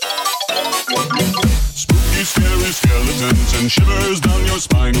skeletons and shivers down your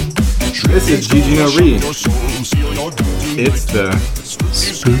spine. This is Gigi No Re. It's the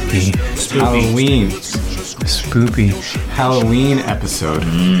Spooky Halloween episode.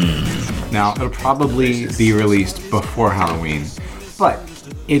 Now, it'll probably be released before Halloween, but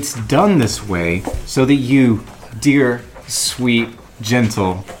it's done this way so that you, dear, sweet,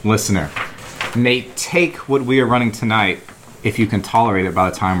 gentle listener, may take what we are running tonight, if you can tolerate it by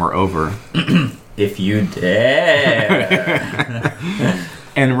the time we're over. If you dare.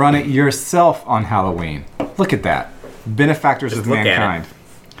 And run it yourself on Halloween. Look at that. Benefactors of mankind.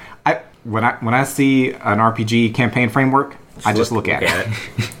 When I see an RPG campaign framework, I just look at it.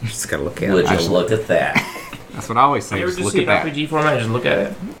 Just gotta look at Would it. you look at that? That's what I always say. You ever Just just look see at an that. RPG format and just look at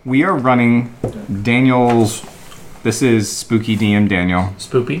it? We are running Daniel's. This is Spooky DM Daniel,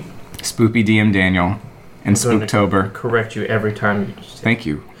 Spoopy. Spoopy DM Daniel, and I'm going to Spooktober. Correct you every time you say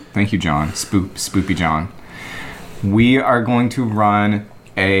Thank you, John. Spoopy John. We are going to run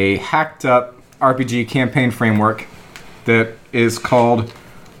a hacked up RPG campaign framework that is called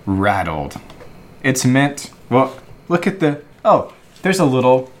Rattled. It's meant. Well, look at the. Oh, there's a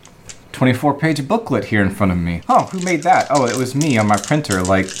little 24-page booklet here in front of me. Oh, who made that? Oh, it was me on my printer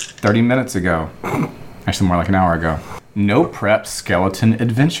like 30 minutes ago. Actually, more like an hour ago. No Prep Skeleton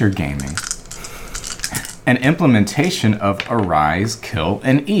Adventure Gaming. An implementation of Arise, Kill,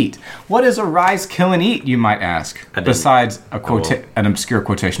 and Eat. What is Arise, Kill, and Eat, you might ask? Besides an obscure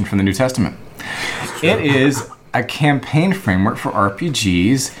quotation from the New Testament. It is a campaign framework for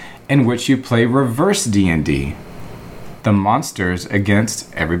RPGs in which you play reverse D&D. The monsters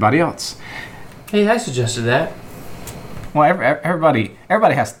against everybody else. Hey, I suggested that. Well, everybody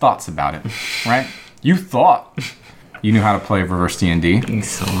has thoughts about it, right? You thought you knew how to play reverse D&D,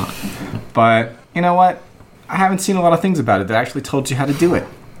 but you know what? I haven't seen a lot of things about it that actually told you how to do it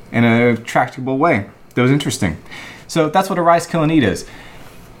in a tractable way. That was interesting. So that's what Arise, Kill, and Eat is.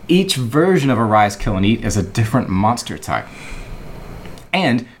 Each version of Arise, Kill, and Eat is a different monster type.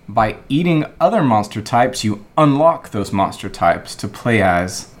 And by eating other monster types, you unlock those monster types to play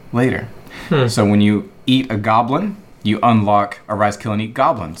as later. So when you eat a goblin, you unlock Arise, Kill, and Eat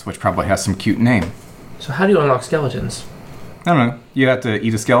goblins, which probably has some cute name. So how do you unlock skeletons? I don't know. You have to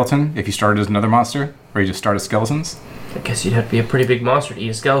eat a skeleton if you started as another monster, or you just start as skeletons. I guess you'd have to be a pretty big monster to eat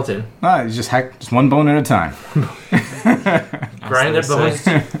a skeleton. You just hack just one bone at a time. Grind their bones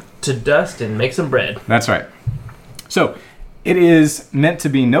to dust and make some bread. That's right. So it is meant to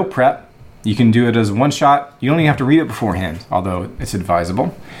be no prep. You can do it as one shot. You don't even have to read it beforehand, although it's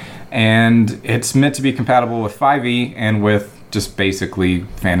advisable. And it's meant to be compatible with 5e and with just basically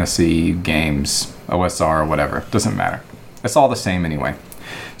fantasy games, OSR or whatever. Doesn't matter. It's all the same anyway.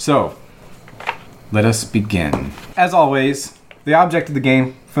 So, let us begin. As always, the object of the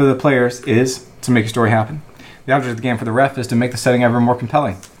game for the players is to make a story happen. The object of the game for the ref is to make the setting ever more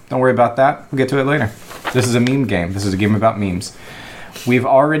compelling. Don't worry about that. We'll get to it later. This is a meme game. This is a game about memes. We've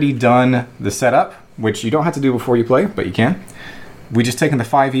already done the setup, which you don't have to do before you play, but you can. We just taken the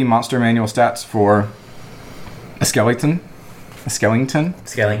 5e monster manual stats for a Skellington, a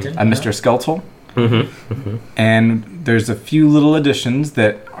Mr. Skeletal. And there's a few little additions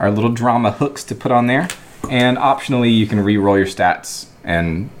that are little drama hooks to put on there. And optionally, you can re-roll your stats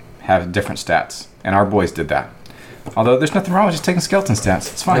and have different stats. And our boys did that. Although there's nothing wrong with just taking skeleton stats.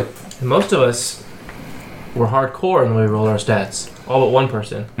 It's fine. And most of us were hardcore in the way we rolled our stats. All but one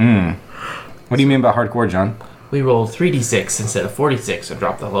person. What do you mean by hardcore, John? We rolled 3d6 instead of 46 and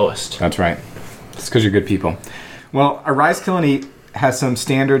dropped the lowest. That's right. It's because you're good people. Well, Arise, Kill, and Eat has some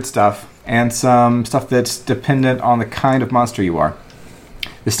standard stuff and some stuff that's dependent on the kind of monster you are.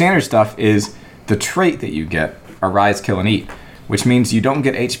 The standard stuff is the trait that you get, Arise, Kill, and Eat, which means you don't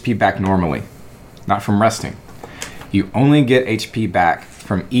get HP back normally, not from resting. You only get HP back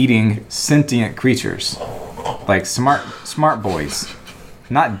from eating sentient creatures, like smart boys,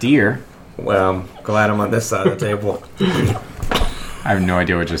 not deer. Well, I'm glad I'm on this side of the table. I have no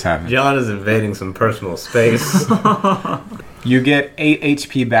idea what just happened. John is invading some personal space. You get 8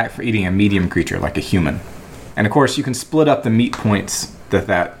 HP back for eating a medium creature, like a human. And of course, you can split up the meat points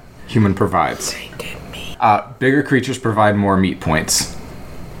that human provides. Bigger creatures provide more meat points.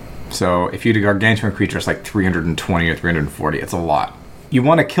 So if you eat a gargantuan creature, it's like 320 or 340. It's a lot. You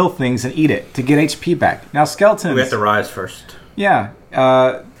want to kill things and eat it to get HP back. Now, skeletons... We have to rise first. Yeah.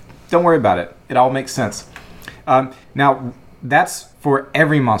 Don't worry about it. It all makes sense. Now, that's for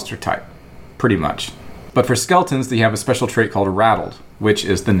every monster type, pretty much. But for skeletons, they have a special trait called Rattled, which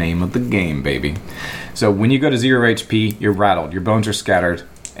is the name of the game, baby. So when you go to 0 HP, you're rattled. Your bones are scattered.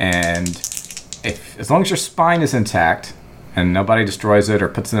 And as long as your spine is intact and nobody destroys it or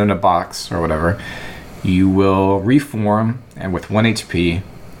puts it in a box or whatever, you will reform and with 1 HP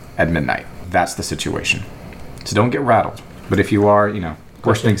at midnight. That's the situation. So don't get rattled. But if you are, worse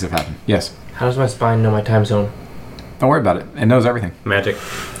Question. things have happened. Yes. How does my spine know my time zone? Don't worry about it. It knows everything. Magic.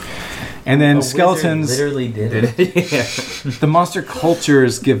 And then A skeletons, wizard literally did it. Yeah. the monster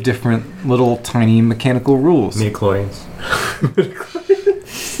cultures give different little tiny mechanical rules. Midichlorians.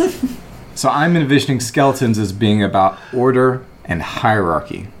 So I'm envisioning skeletons as being about order and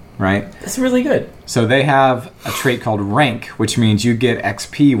hierarchy, right? That's really good. So they have a trait called rank, which means you get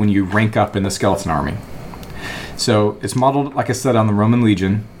XP when you rank up in the skeleton army. So it's modeled, like I said, on the Roman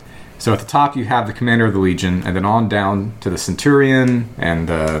legion. So at the top you have the commander of the legion, and then on down to the centurion and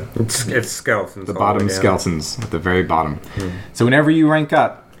the It's skeletons. the all bottom way down. skeletons at the very bottom. So whenever you rank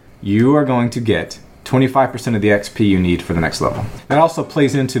up, you are going to get 25% of the XP you need for the next level. That also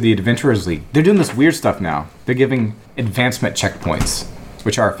plays into the Adventurers League. They're doing this weird stuff now. They're giving advancement checkpoints,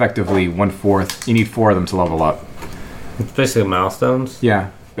 which are effectively 1/4. You need 4 of them to level up. It's basically milestones.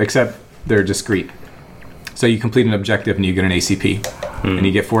 Yeah, except they're discrete. So you complete an objective and you get an ACP. And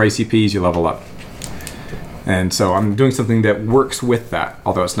you get 4 ACPs, you level up. And so I'm doing something that works with that,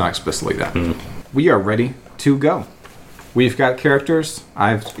 although it's not explicitly that. We are ready to go. We've got characters.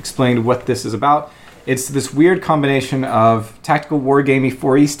 I've explained what this is about. It's this weird combination of tactical wargamey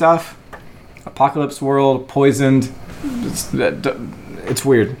 4E stuff, apocalypse world, poisoned. It's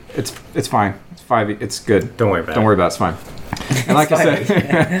weird. It's fine. It's 5e. It's good. Don't worry about Don't it. worry about it. It's fine. And like I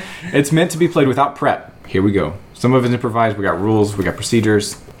said, it's meant to be played without prep. Here we go. Some of it's improvised. We got rules. We got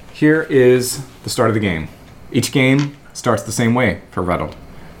procedures. Here is the start of the game. Each game starts the same way for Reddle.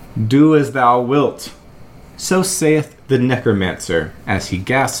 Do as thou wilt. So saith the necromancer as he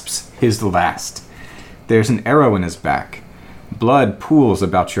gasps his last. There's an arrow in his back. Blood pools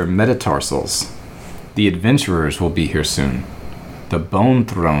about your metatarsals. The adventurers will be here soon. The bone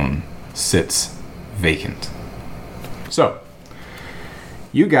throne sits vacant. So,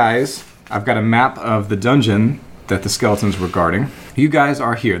 you guys, I've got a map of the dungeon that the skeletons were guarding. You guys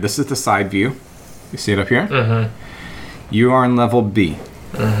are here. This is the side view. You see it up here? Mm-hmm. You are in level B.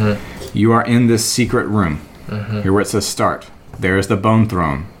 Mm-hmm. You are in this secret room. Mm-hmm. Here where it says start. There is the bone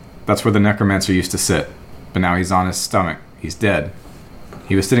throne. That's where the necromancer used to sit. But now he's on his stomach. He's dead.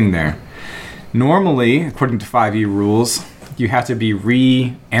 He was sitting there. Normally, according to 5e rules, you have to be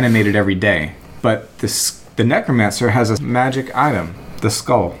reanimated every day. But the necromancer has a magic item, the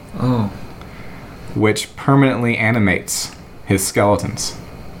skull, which permanently animates his skeletons.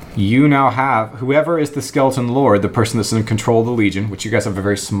 You now have, whoever is the skeleton lord, the person that's in control of the legion, which you guys have a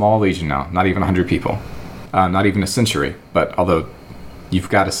very small legion now, not even 100 people. Not even a century, but although you've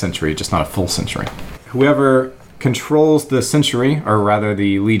got a century, just not a full century. Whoever controls the century, or rather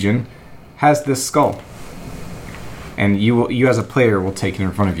the legion, has this skull. And you as a player will take it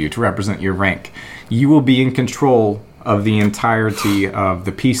in front of you to represent your rank. You will be in control of the entirety of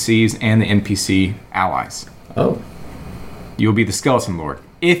the PCs and the NPC allies. Oh. You'll be the skeleton lord.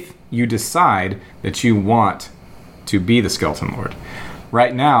 If you decide that you want to be the skeleton lord.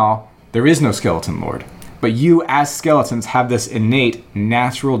 Right now, there is no skeleton lord. But you as skeletons have this innate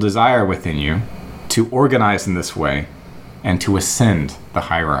natural desire within you to organize in this way and to ascend the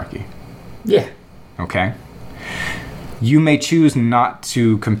hierarchy. Yeah. Okay? You may choose not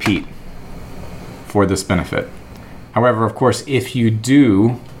to compete for this benefit. However, of course, if you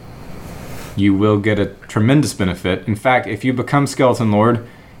do, you will get a tremendous benefit. In fact, if you become Skeleton Lord,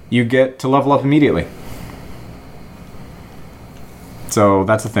 you get to level up immediately. So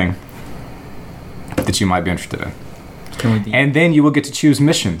that's a thing that you might be interested in. Can we And then you will get to choose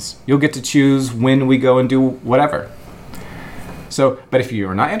missions. You'll get to choose when we go and do whatever. So, but if you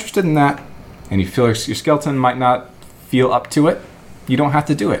are not interested in that, and you feel like your skeleton might not feel up to it, you don't have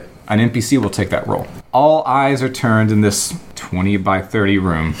to do it. An NPC will take that role. All eyes are turned in this 20 by 30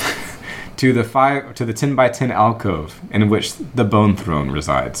 room to the 10 by 10 alcove in which the bone throne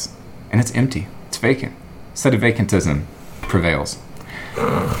resides. And it's empty. It's vacant. Sedevacantism prevails.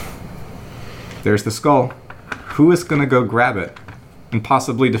 There's the skull. Who is going to go grab it and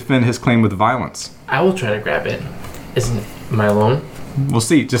possibly defend his claim with violence? I will try to grab it. Am I alone? We'll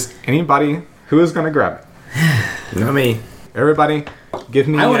see. Just anybody who is going to grab it. Not me. Everybody, give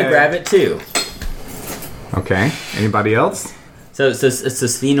me. I want to grab it too. Okay. Anybody else? So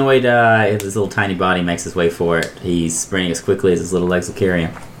Sphenoid, his little tiny body makes his way for it. He's sprinting as quickly as his little legs will carry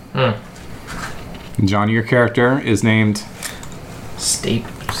him. John, your character is named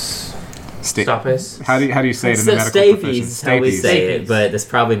Stapes. How do you say it in the medical Stapies profession? is how we say it, Stapes. but that's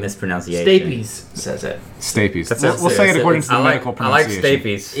probably mispronunciation. Stapes says it. Stapes. That's We'll say it according to the I medical like pronunciation.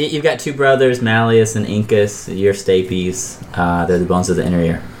 Stapes. You've got two brothers, Malleus and Incus. You're Stapes. They're the bones of the inner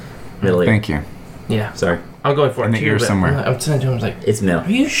ear. Middle ear. Thank you. Yeah. Sorry. I'm going for In it the too, ear but somewhere. I'm telling him, like, It's middle. are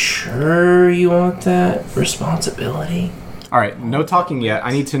you sure you want that responsibility? All right, no talking yet.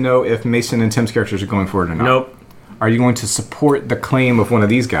 I need to know if Mason and Tim's characters are going for it or not. Nope. Are you going to support the claim of one of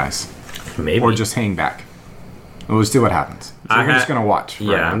these guys, Maybe. or just hang back? We'll see what happens. So I we're just ha- going to watch. for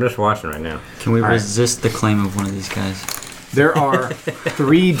right Yeah, now. I'm just watching right now. Can we All right. resist the claim of one of these guys? There are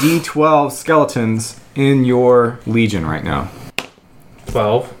 3d12 skeletons in your legion right now.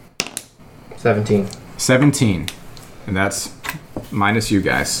 12. 17. 17. And that's minus you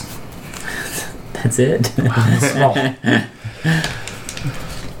guys. That's it. Small.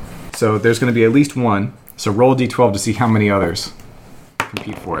 So there's going to be at least one. So roll a d12 to see how many others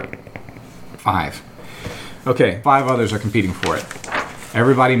compete for it. 5. Okay, 5 others are competing for it.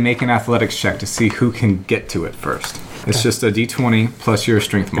 Everybody make an athletics check to see who can get to it first. It's just a d20 plus your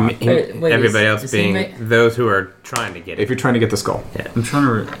strength mod. Wait, Everybody is- else is he being ma- those who are trying to get If it. you're trying to get the skull. I'm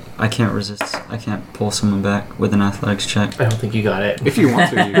trying to. I can't resist. I can't pull someone back with an athletics check. I don't think you got it. If you want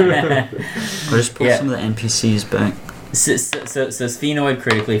to. You can. Or just pull Yeah. some of the NPCs back. So Sphenoid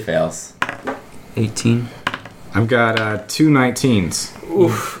critically fails. 18. I've got 2 19s.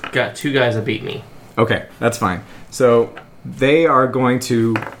 Oof. Got 2 guys that beat me. Okay, that's fine. So they are going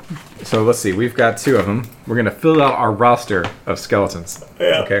to. So let's see. We've got 2 of them. We're going to fill out our roster of skeletons.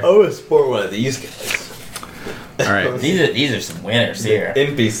 Okay. would support one of these guys. All right. These are some winners here.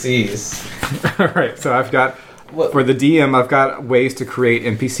 NPCs. All right. So I've got for the DM. I've got ways to create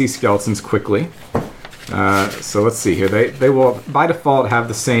NPC skeletons quickly. So let's see here. They will by default have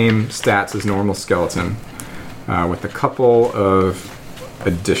the same stats as normal skeleton, with a couple of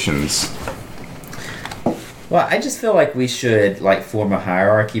additions. Well, I just feel like we should like form a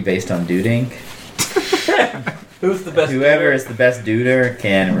hierarchy based on duding. Who's the best? Whoever is the best duder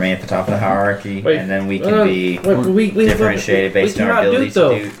can remain at the top of the hierarchy, Wait, and then we can be we differentiated based on our cannot abilities doot, to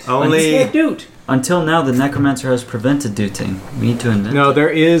though. doot. We Only can't doot. Until now, the necromancer has prevented dooting. We need to invent. No, there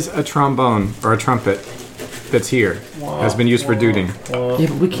is a trombone or a trumpet that's here. Has been used for duding. Yeah,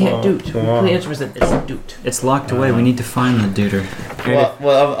 but we can't doot. We play instruments that doesn't doot. It's locked away. We need to find the duder.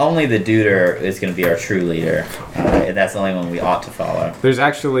 Well, only the duder is going to be our true leader. That's the only one we ought to follow. There's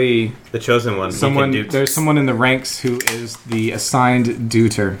actually the chosen one. someone. He can do There's someone in the ranks who is the assigned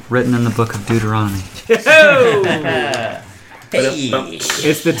duter. Written in the book of Deuteronomy. Hey!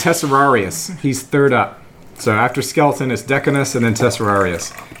 It's the Tesserarius. He's third up. So after Skeleton, it's Decanus and then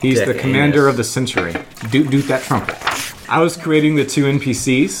Tesserarius. He's the Decanus. commander of the century. Doot that trumpet. I was creating the 2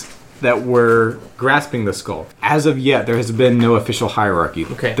 NPCs that were grasping the skull. As of yet, there has been no official hierarchy.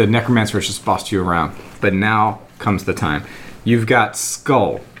 Okay. The Necromancer has just bossed you around. But now comes the time. You've got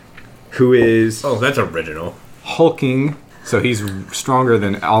Skull, who is Oh, that's original. hulking, so he's stronger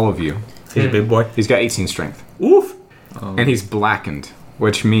than all of you. He's a big boy. He's got 18 strength. Oof. And he's blackened,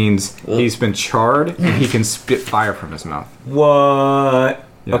 which means he's been charred and he can spit fire from his mouth. What?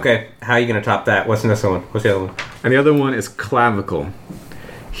 Yeah. Okay, how are you gonna top that? What's the next one? What's the other one? And the other one is Clavicle.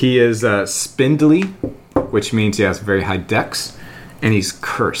 He is spindly, which means he has very high dex, and he's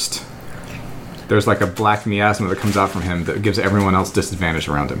cursed. There's like a black miasma that comes out from him that gives everyone else disadvantage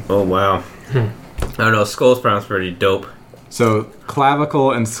around him. Oh wow. I don't know. Skull sounds pretty dope. So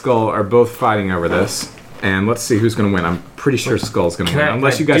Clavicle and Skull are both fighting over this, and let's see who's going to win. I'm pretty sure Skull's going to win,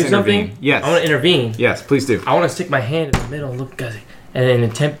 unless you guys do something? intervene. Yes. I want to intervene. Yes, please do. I want to stick my hand in the middle and look, guys, and then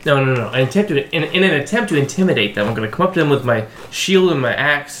attempt. No. In an attempt to intimidate them, I'm going to come up to them with my shield and my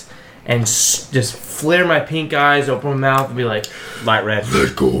axe, and just flare my pink eyes, open my mouth, and be like, Light red.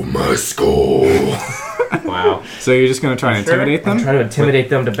 Let go my skull. Wow. So you're just going to try and intimidate I'm them? trying to intimidate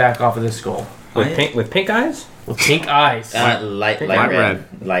them to back off of the skull With pink eyes? with pink eyes. Light Light red.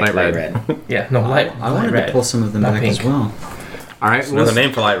 Light red. red. Yeah, no light. I wanted light to pull some of them Not back as pink. well. All right. Another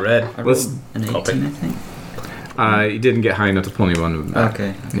name for light red. I Let's- rolled an 18, I think. You didn't get high enough to pull anyone of them back.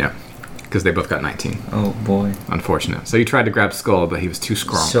 Okay. Yeah. Because they both got 19. Oh boy. Unfortunate. So you tried to grab Skull, but he was too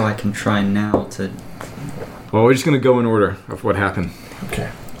strong. So I can try now to. Well, we're just going to go in order of what happened. Okay.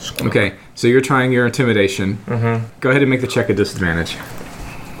 Okay, so you're trying your intimidation. Mm-hmm. Go ahead and make the check at disadvantage.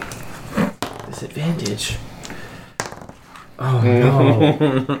 Disadvantage. Oh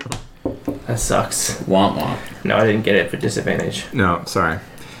no. That sucks. Womp womp. No, I didn't get it for disadvantage. No, sorry.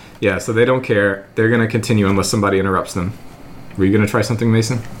 Yeah, so they don't care. They're going to continue unless somebody interrupts them. Were you going to try something,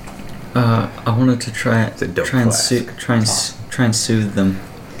 Mason? I wanted to try a dope try and class. try and soothe them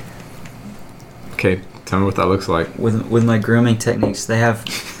Okay, tell me what that looks like. with my grooming techniques. They have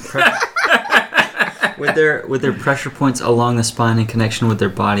with their pressure points along the spine in connection with their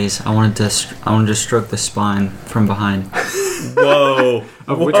bodies. I wanted to stroke the spine from behind. Whoa.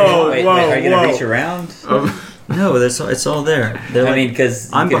 Of which Wait, are you going to reach around? No, it's all there. They're I like- mean, because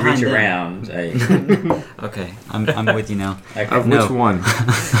you I'm can reach behind them. around. Okay, I'm with you now. Okay. Of No. which one?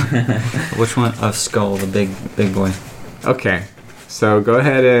 Which one? Of Skull, the big boy. Okay. So go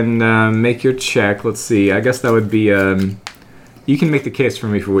ahead and make your check. Let's see. I guess that would be. You can make the case for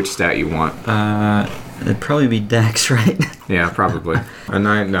me for which stat you want. It'd probably be Dex, right? Yeah, probably. A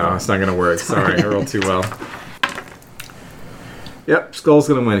 9? No, it's not gonna work. Sorry, I rolled too well. Yep, Skull's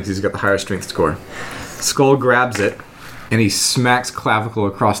gonna win because he's got the higher strength score. Skull grabs it, and he smacks Clavicle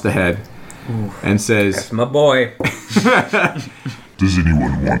across the head, and says, That's my boy. Does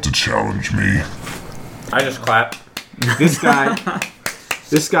anyone want to challenge me? I just clap. "This guy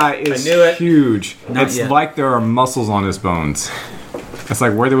is I knew it. huge. Not It's yet. like there are muscles on his bones. It's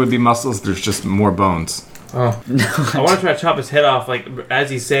like where there would be muscles, there's just more bones. Oh. I want to try to chop his head off, like, as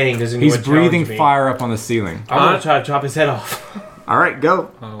he's saying, does anyone He's challenge breathing me? fire up on the ceiling. I want to try to chop his head off. All right, go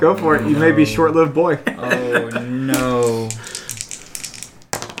for it. You may be short-lived boy. Oh no!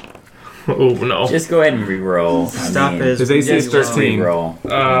 Oh, no. Just go ahead and re-roll. Stop it. His AC is Just 13. re-roll.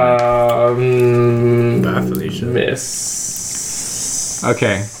 Bye, Felicia. Miss.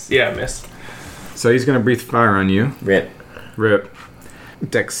 Okay, Yeah, miss. so he's gonna breathe fire on you. Rip. Rip.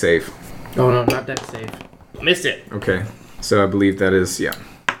 Dex save. Oh, no, not that save. Missed it. Okay, so I believe that is, yeah.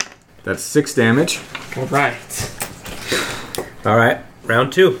 That's 6 damage. All right. All right,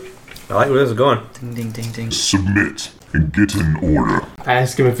 round 2. I like where this is going. Ding ding ding ding. Submit and get in order. I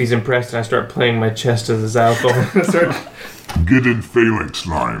ask him if he's impressed, and I start playing my chest as a xylophone. Get in phalanx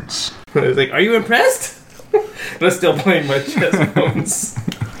lines. He's like, "Are you impressed?" But I'm still playing my chest bones.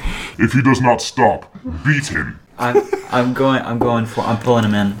 If he does not stop, beat him. I'm pulling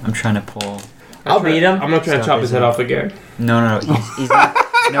him in. I'm trying to pull. I'll beat him. I'm gonna try to Stop chop his it. head off again. No. He's not.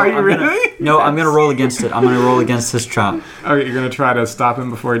 No, Are you I'm gonna- really? No, I'm gonna roll against it. I'm gonna roll against his chop. Okay, you're gonna try to stop him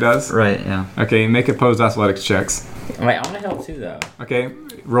before he does? Right. Yeah. Okay, make opposed athletics checks. Wait, I want to help too, though. Okay,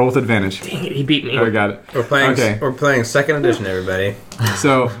 roll with advantage. Dang it, he beat me. Oh, we got it. We're playing. Okay. We're playing second edition, everybody.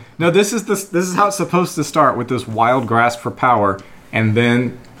 So, no, this is how it's supposed to start, with this wild grasp for power, and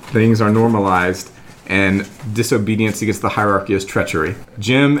then things are normalized, and disobedience against the hierarchy is treachery.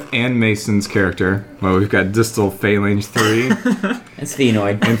 Jim and Mason's character, well, we've got Distal Phalange 3 It's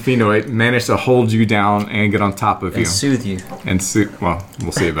Phenoid. and Phenoid, managed to hold you down and get on top of you. And soothe you. Well,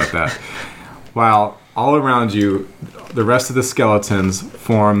 we'll see about that. While all around you, the rest of the skeletons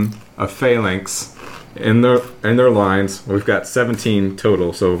form a phalanx in their lines. We've got 17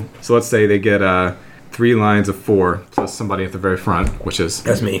 total, so let's say they get 3 lines of 4 plus somebody at the very front, which is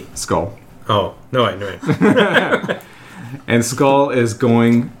That's me. Skull. Oh no, I knew it. And Skull is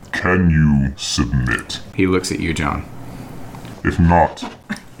going. Can you submit? He looks at you, John. If not,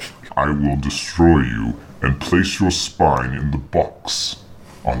 I will destroy you and place your spine in the box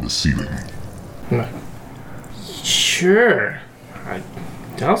on the ceiling. Sure.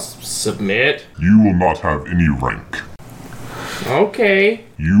 I'll submit. You will not have any rank. Okay.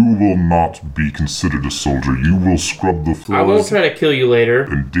 You will not be considered a soldier. You will scrub the I will floors try to kill you later.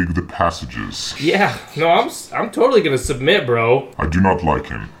 and dig the passages. Yeah. No, I'm totally gonna submit, bro. I do not like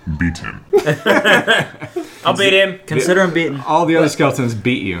him. Beat him. I'll beat him. Consider him beaten. All the other skeletons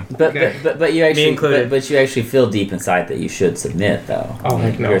beat you. But you actually included. but you actually feel deep inside that you should submit, though. Oh,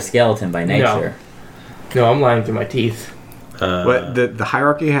 heck no. You're a skeleton by nature. No, I'm lying through my teeth. But the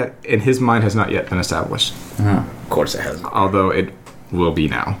hierarchy in his mind has not yet been established, Of course it has. although it will be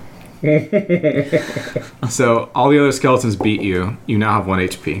now. So all the other skeletons beat you. You now have 1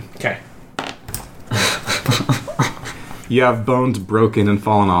 HP. Okay. You have bones broken and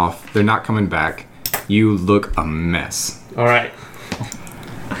fallen off. They're not coming back. You look a mess. All right.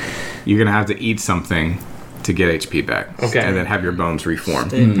 You're gonna have to eat something to get HP back. Okay. And then have your bones reform.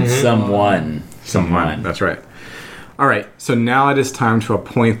 Someone. That's right. All right. So now it is time to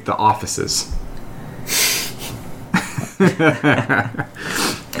appoint the offices.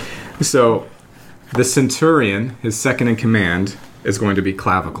 So the Centurion, his second in command, is going to be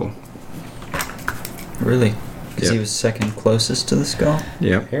Clavicle. Really? Because Yep. he was second closest to the skull.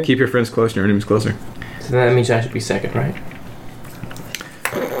 Yep. Keep your friends close and your enemies closer. So that means I should be second, right?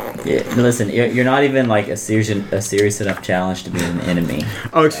 Yeah, listen, you're not even like a serious enough challenge to be an enemy.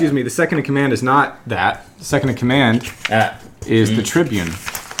 Oh, excuse me. The second in command is not that. The second in command is the Tribune.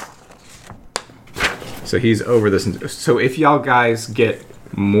 So he's over this. So if y'all guys get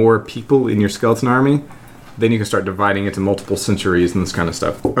more people in your skeleton army, then you can start dividing into multiple centuries and this kind of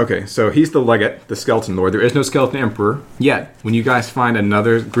stuff. Okay, so he's the legate, the skeleton lord. There is no skeleton emperor yet. When you guys find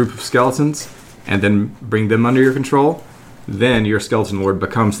another group of skeletons and then bring them under your control, then your skeleton lord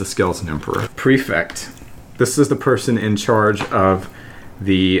becomes the skeleton emperor. Prefect. This is the person in charge of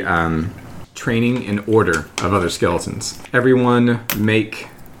the training and order of other skeletons. Everyone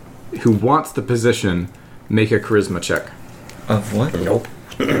who wants the position, make a charisma check. Of what? Nope.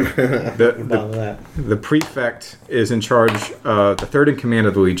 The prefect is in charge, the third in command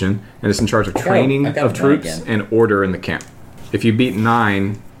of the Legion, and is in charge of training I got of one troops again. and order in the camp. If you beat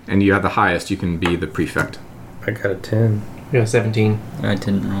 9 and you have the highest, you can be the prefect. I got a 10. You got 17. I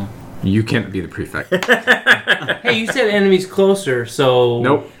didn't roll. You can't be the prefect. Hey, you said enemies closer, so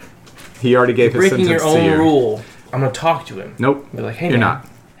Nope. He already gave his breaking sentence your to own you. rule. I'm gonna talk to him. Nope. Be like, hey, You're man. not.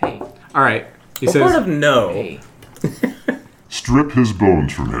 Hey, All right. He What part says, of no? hey. Strip his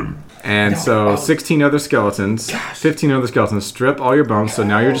bones from him. and so 16 other skeletons, 15 other skeletons, strip all your bones, so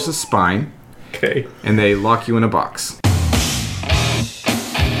now you're just a spine, Okay. and they lock you in a box.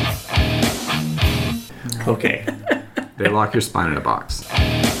 Okay. They lock your spine in a box.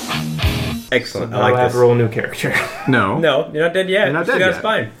 Excellent. I I'll like have this. to roll a new character. No. No, you're not dead yet. You're not You dead got yet. a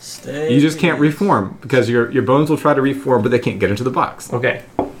spine. Stay. You just can't reform because your bones will try to reform, but they can't get into the box. Okay.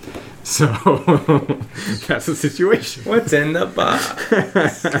 So that's the situation. What's in the box?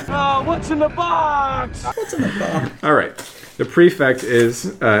 All right. The prefect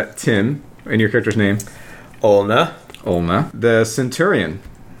is Tim, and your character's name Olna. Olna. The centurion.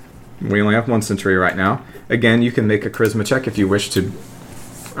 We only have one centurion right now. Again, you can make a charisma check if you wish to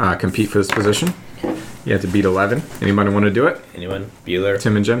compete for this position. You have to beat 11. Anybody want to do it? Anyone? Bueller.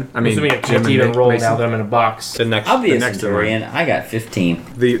 Tim and Jim. I I'm mean, assuming I Jim can't and even roll Mason. now that I'm in a box. The next. I'll be The a next centurion. I got 15.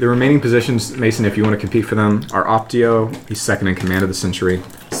 The remaining positions, Mason, if you want to compete for them, are Optio. He's second in command of the century.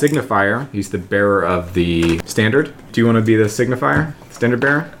 Signifier. He's the bearer of the standard. Do you want to be the signifier? Standard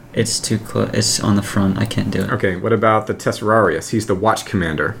bearer? It's too close. It's on the front. I can't do it. Okay. What about the Tesserarius? He's the watch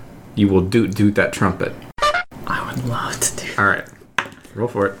commander. You will doot that trumpet. I would love to do. All right. Roll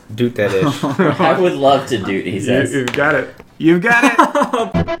for it. Dude, that is. I would love to do it, he says. You've got it. You've got it.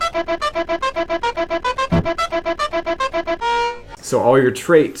 So all your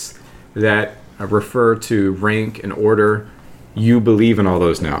traits that refer to rank and order, you believe in all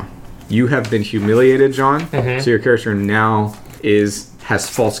those now. You have been humiliated, John. So your character now has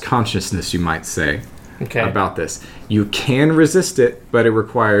false consciousness, you might say, Okay. about this. You can resist it, but it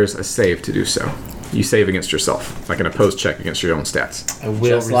requires a save to do so. You save against yourself, like an opposed check against your own stats. I will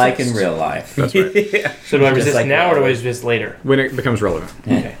Just resist. like in real life. That's right. So do I Just resist like now or do I that. resist later? When it becomes relevant.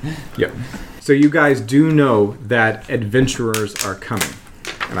 Okay. Yep. So you guys do know that adventurers are coming.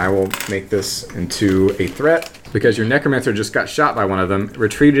 And I will make this into a threat because your necromancer just got shot by one of them,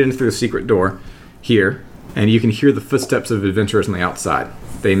 retreated in through the secret door here, and you can hear the footsteps of adventurers on the outside.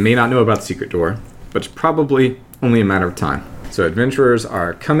 They may not know about the secret door, but it's probably only a matter of time. So adventurers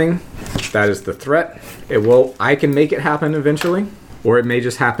are coming. That is the threat. I can make it happen eventually, or it may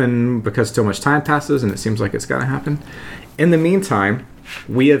just happen because so much time passes and it seems like it's got to happen. In the meantime,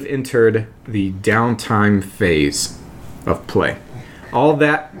 we have entered the downtime phase of play. All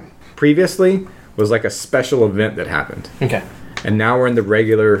that previously was like a special event that happened. Okay. And now we're in the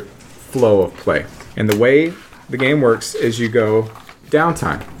regular flow of play. And the way the game works is you go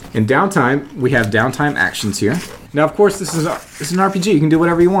downtime. In downtime, we have downtime actions here. Now, of course, this is an RPG. You can do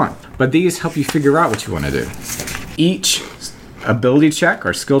whatever you want. But these help you figure out what you want to do. Each ability check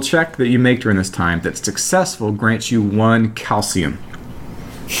or skill check that you make during this time that's successful grants you 1 calcium.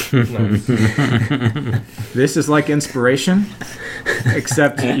 This is like inspiration,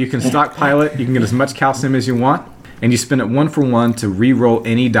 except you can stockpile it. You can get as much calcium as you want, and you spend it 1 for 1 to re-roll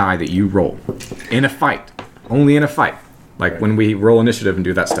any die that you roll in a fight. Only in a fight, like when we roll initiative and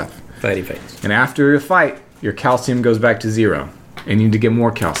do that stuff. Fighty fights. And after a fight, your calcium goes back to 0, and you need to get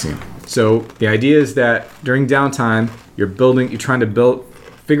more calcium. So the idea is that during downtime, you're trying to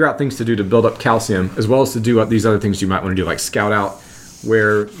figure out things to do to build up calcium, as well as to do these other things you might want to do, like scout out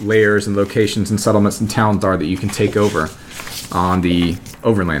where layers and locations and settlements and towns are that you can take over on the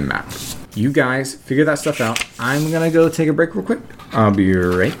overland map. You guys figure that stuff out. I'm gonna go take a break real quick. I'll be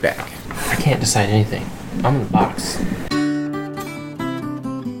right back. I can't decide anything. I'm in the box.